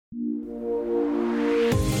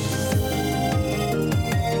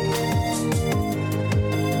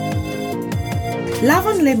Love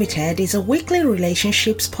Unlimited is a weekly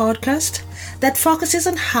relationships podcast that focuses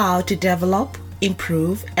on how to develop,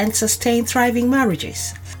 improve, and sustain thriving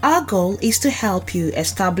marriages. Our goal is to help you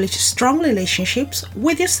establish strong relationships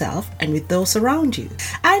with yourself and with those around you.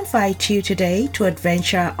 I invite you today to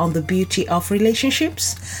adventure on the beauty of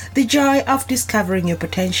relationships, the joy of discovering your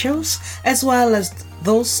potentials, as well as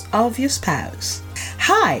those of your spouse.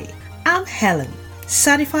 Hi, I'm Helen,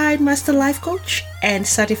 certified master life coach and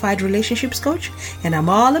certified relationships coach, and I'm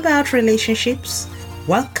all about relationships.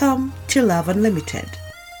 Welcome to Love Unlimited.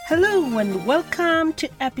 Hello and welcome to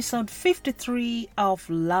episode 53 of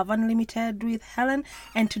Love Unlimited with Helen.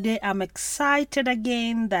 And today I'm excited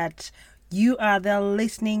again that you are there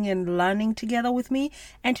listening and learning together with me.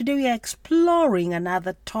 And today we are exploring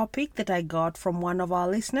another topic that I got from one of our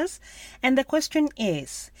listeners. And the question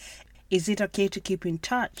is it okay to keep in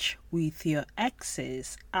touch with your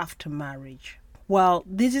exes after marriage? Well,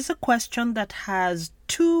 this is a question that has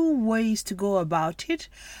two ways to go about it.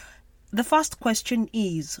 The first question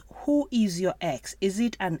is, who is your ex? Is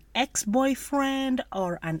it an ex-boyfriend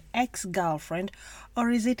or an ex-girlfriend, or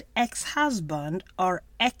is it ex-husband or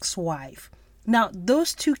ex-wife? Now,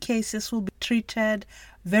 those two cases will be treated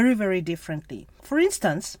very, very differently. For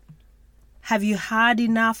instance, have you had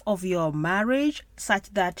enough of your marriage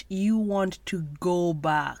such that you want to go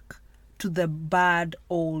back to the bad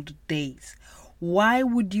old days? Why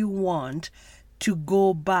would you want to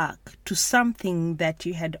go back to something that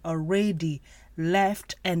you had already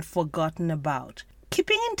left and forgotten about?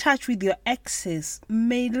 Keeping in touch with your exes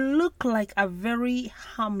may look like a very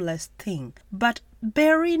harmless thing, but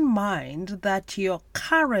bear in mind that your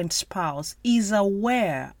current spouse is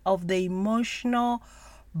aware of the emotional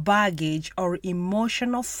baggage or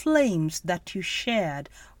emotional flames that you shared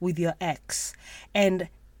with your ex, and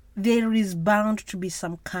there is bound to be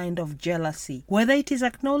some kind of jealousy, whether it is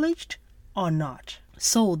acknowledged or not.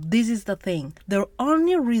 So this is the thing. The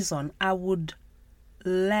only reason I would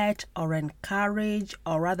let or encourage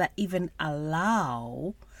or rather even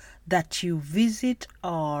allow that you visit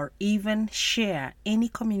or even share any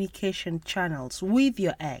communication channels with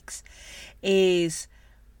your ex is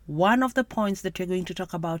one of the points that we're going to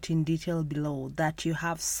talk about in detail below, that you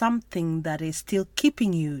have something that is still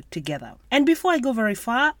keeping you together. And before I go very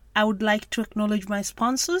far, I would like to acknowledge my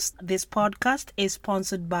sponsors. This podcast is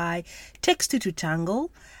sponsored by Text to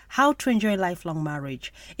Tango, How to Enjoy Lifelong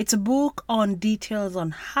Marriage. It's a book on details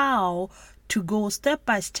on how to go step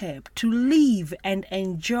by step to live and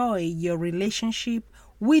enjoy your relationship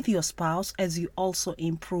with your spouse as you also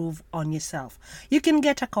improve on yourself. You can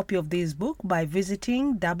get a copy of this book by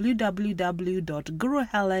visiting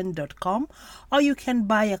www.guruhelen.com, or you can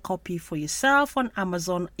buy a copy for yourself on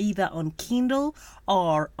Amazon, either on Kindle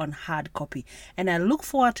or on hard copy. And I look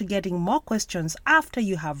forward to getting more questions after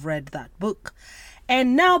you have read that book.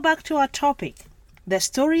 And now back to our topic, the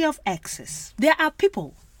story of exes. There are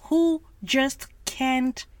people who just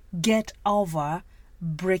can't get over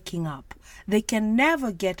breaking up. They can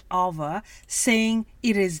never get over saying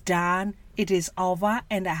it is done, it is over,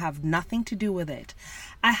 and I have nothing to do with it.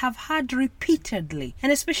 I have heard repeatedly,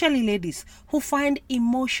 and especially ladies, who find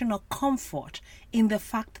emotional comfort in the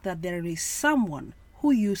fact that there is someone who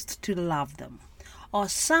used to love them, or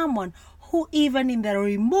someone who even in the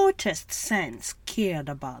remotest sense cared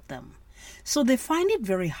about them. So they find it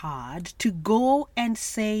very hard to go and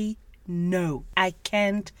say, no, I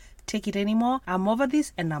can't take it anymore. I'm over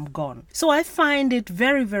this and I'm gone. So I find it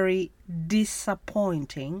very, very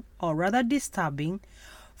disappointing, or rather disturbing,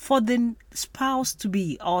 for the spouse to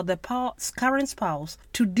be, or the current spouse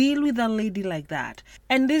to deal with a lady like that.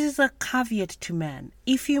 And this is a caveat to men.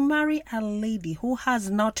 If you marry a lady who has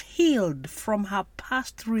not healed from her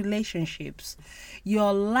past relationships,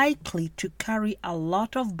 you're likely to carry a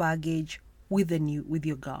lot of baggage with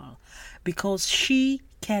your girl, because she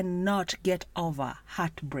cannot get over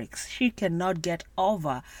heartbreaks. She cannot get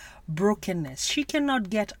over brokenness. She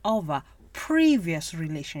cannot get over previous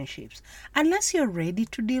relationships. Unless you're ready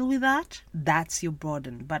to deal with that, that's your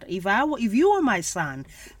burden. But if you were my son,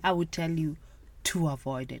 I would tell you to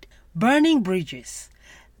avoid it. Burning bridges.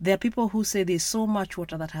 There are people who say there's so much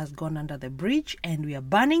water that has gone under the bridge and we are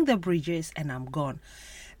burning the bridges and I'm gone.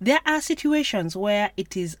 There are situations where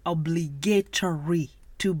it is obligatory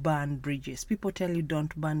to burn bridges. People tell you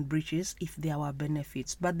don't burn bridges if there are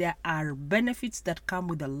benefits, but there are benefits that come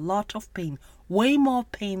with a lot of pain, way more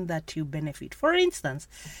pain that you benefit. For instance,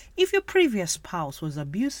 if your previous spouse was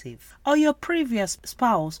abusive, or your previous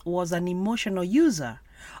spouse was an emotional user,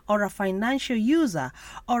 or a financial user,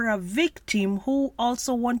 or a victim who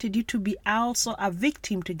also wanted you to be also a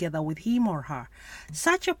victim together with him or her,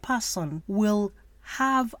 such a person will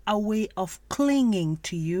have a way of clinging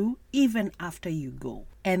to you even after you go.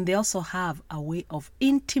 And they also have a way of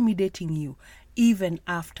intimidating you even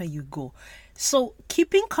after you go. So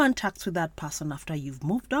keeping contact with that person after you've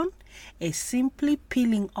moved on is simply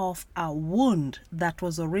peeling off a wound that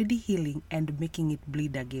was already healing and making it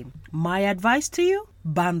bleed again. My advice to you,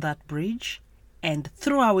 burn that bridge and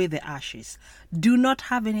throw away the ashes. Do not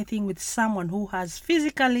have anything with someone who has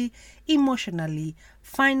physically, emotionally,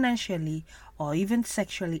 financially, or even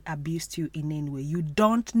sexually abused you in any way. You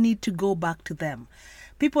don't need to go back to them.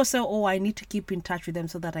 People say, oh, I need to keep in touch with them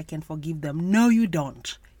so that I can forgive them. No, you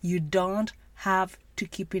don't. You don't have to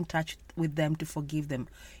keep in touch with them to forgive them.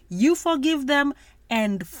 You forgive them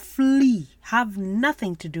and flee. Have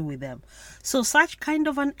nothing to do with them. So such kind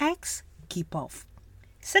of an ex, keep off.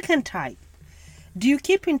 Second type. Do you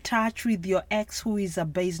keep in touch with your ex who is a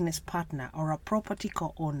business partner or a property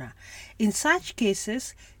co-owner? In such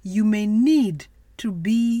cases, you may need to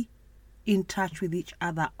be in touch with each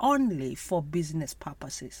other only for business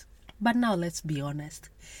purposes. But now let's be honest.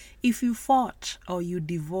 If you fought or you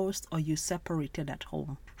divorced or you separated at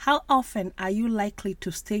home, how often are you likely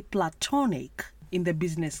to stay platonic in the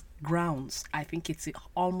business grounds? I think it's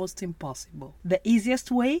almost impossible. The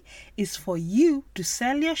easiest way is for you to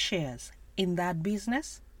sell your shares in that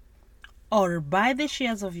business, or buy the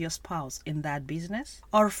shares of your spouse in that business,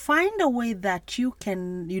 or find a way that you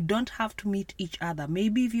don't have to meet each other.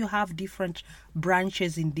 Maybe if you have different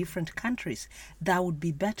branches in different countries, that would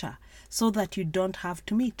be better, so that you don't have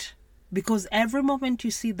to meet. Because every moment you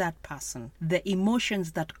see that person, the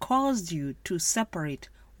emotions that caused you to separate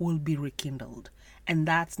will be rekindled. And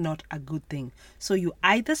that's not a good thing. So you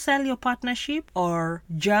either sell your partnership or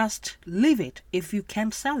just leave it if you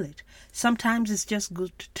can't sell it. Sometimes it's just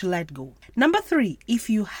good to let go. Number 3, if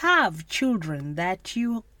you have children that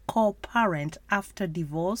you co-parent after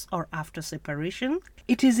divorce or after separation,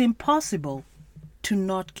 it is impossible to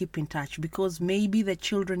not keep in touch, because maybe the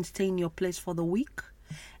children stay in your place for the week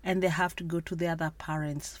and they have to go to the other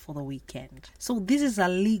parents for the weekend. So this is a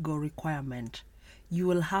legal requirement. You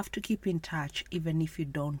will have to keep in touch even if you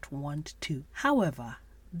don't want to. However,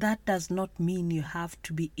 that does not mean you have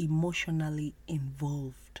to be emotionally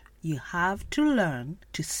involved. You have to learn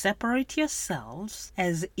to separate yourselves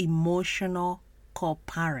as emotional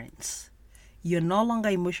co-parents. You're no longer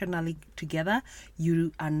emotionally together.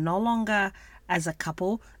 You are no longer as a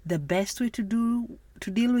couple. The best way to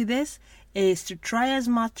deal with this is to try as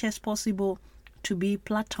much as possible to be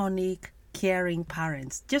platonic, caring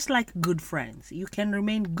parents, just like good friends. You can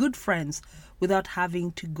remain good friends without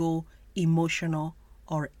having to go emotional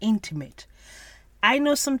or intimate. I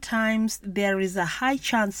know sometimes there is a high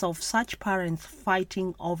chance of such parents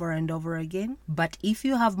fighting over and over again, but if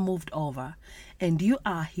you have moved over and you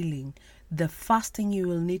are healing, the first thing you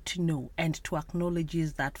will need to know and to acknowledge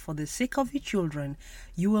is that for the sake of your children,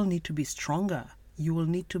 you will need to be stronger. You will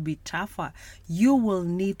need to be tougher. You will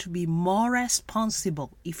need to be more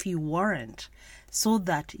responsible if you weren't, so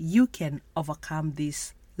that you can overcome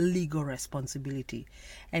this legal responsibility.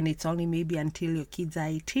 And it's only maybe until your kids are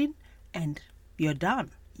 18 and you're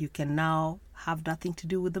done. You can now have nothing to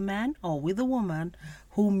do with the man or with the woman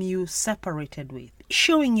whom you separated with.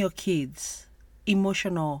 Showing your kids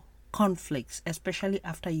emotional conflicts, especially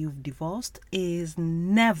after you've divorced, is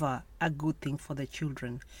never a good thing for the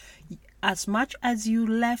children. As much as you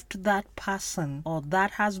left that person or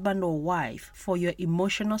that husband or wife for your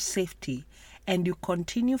emotional safety, and you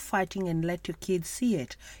continue fighting and let your kids see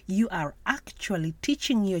it, you are actually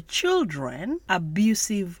teaching your children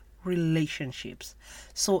abusive relationships.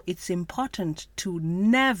 So it's important to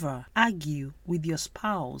never argue with your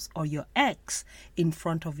spouse or your ex in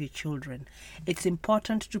front of your children. It's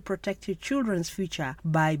important to protect your children's future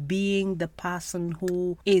by being the person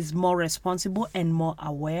who is more responsible and more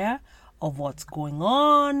aware of what's going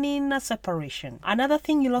on in a separation. Another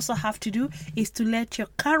thing you'll also have to do is to let your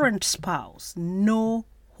current spouse know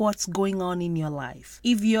what's going on in your life.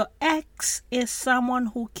 If your ex is someone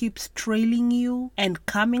who keeps trailing you and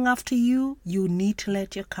coming after you, you need to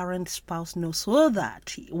let your current spouse know, so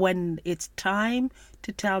that when it's time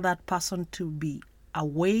to tell that person to be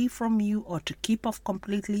away from you or to keep off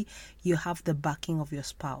completely, you have the backing of your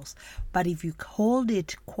spouse. But if you hold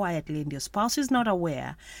it quietly and your spouse is not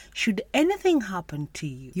aware, should anything happen to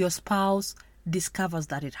you, your spouse discovers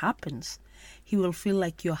that it happens, he will feel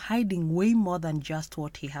like you're hiding way more than just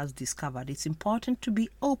what he has discovered. It's important to be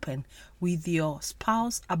open with your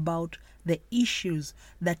spouse about the issues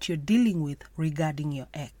that you're dealing with regarding your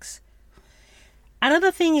ex.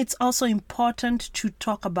 Another thing it's also important to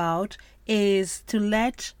talk about is to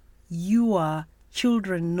let your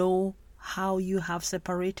children know how you have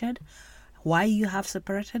separated, why you have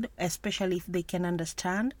separated, especially if they can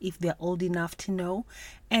understand, if they're old enough to know,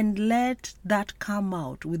 and let that come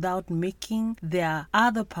out without making their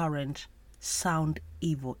other parent sound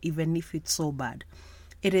evil, even if it's so bad.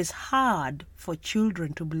 It is hard for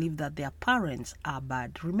children to believe that their parents are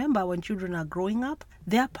bad. Remember, when children are growing up,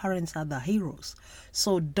 their parents are the heroes.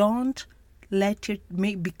 So don't let it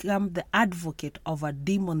become the advocate of a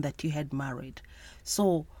demon that you had married.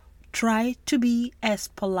 So try to be as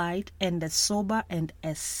polite and as sober and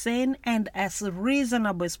as sane and as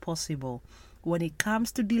reasonable as possible when it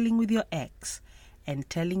comes to dealing with your ex and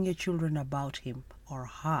telling your children about him or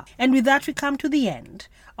her. And with that, we come to the end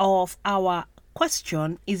of our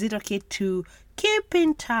question: is it okay to keep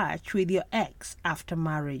in touch with your ex after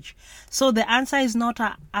marriage? So the answer is not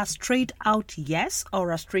a straight out yes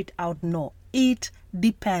or a straight out no. It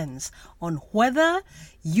depends on whether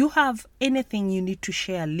you have anything you need to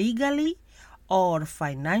share legally or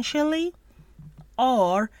financially,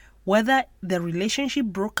 or whether the relationship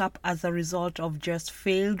broke up as a result of just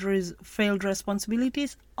failed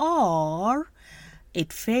responsibilities, or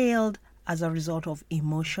it failed as a result of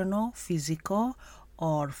emotional, physical,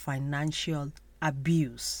 or financial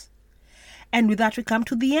abuse. And with that, we come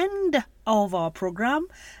to the end of our program.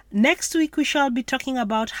 Next week, we shall be talking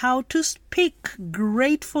about how to speak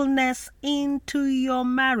gratefulness into your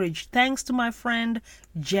marriage. Thanks to my friend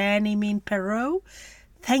Jenny Min Perot.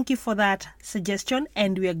 Thank you for that suggestion,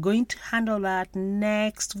 and we are going to handle that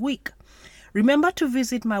next week. Remember to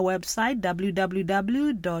visit my website,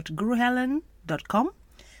 www.guruhelen.com.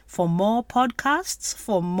 for more podcasts,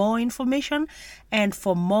 for more information, and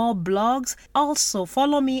for more blogs. Also,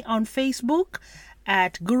 follow me on Facebook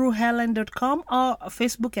at guruhelen.com or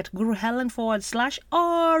Facebook at guruhelen/,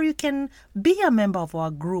 or you can be a member of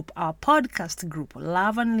our group, our podcast group,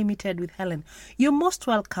 Love Unlimited with Helen. You're most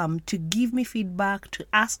welcome to give me feedback, to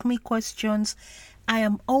ask me questions. I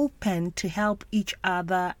am open to help each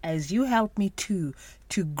other as you help me too,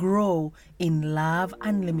 to grow in Love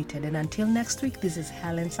Unlimited. And until next week, this is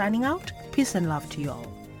Helen signing out. Peace and love to you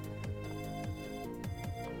all.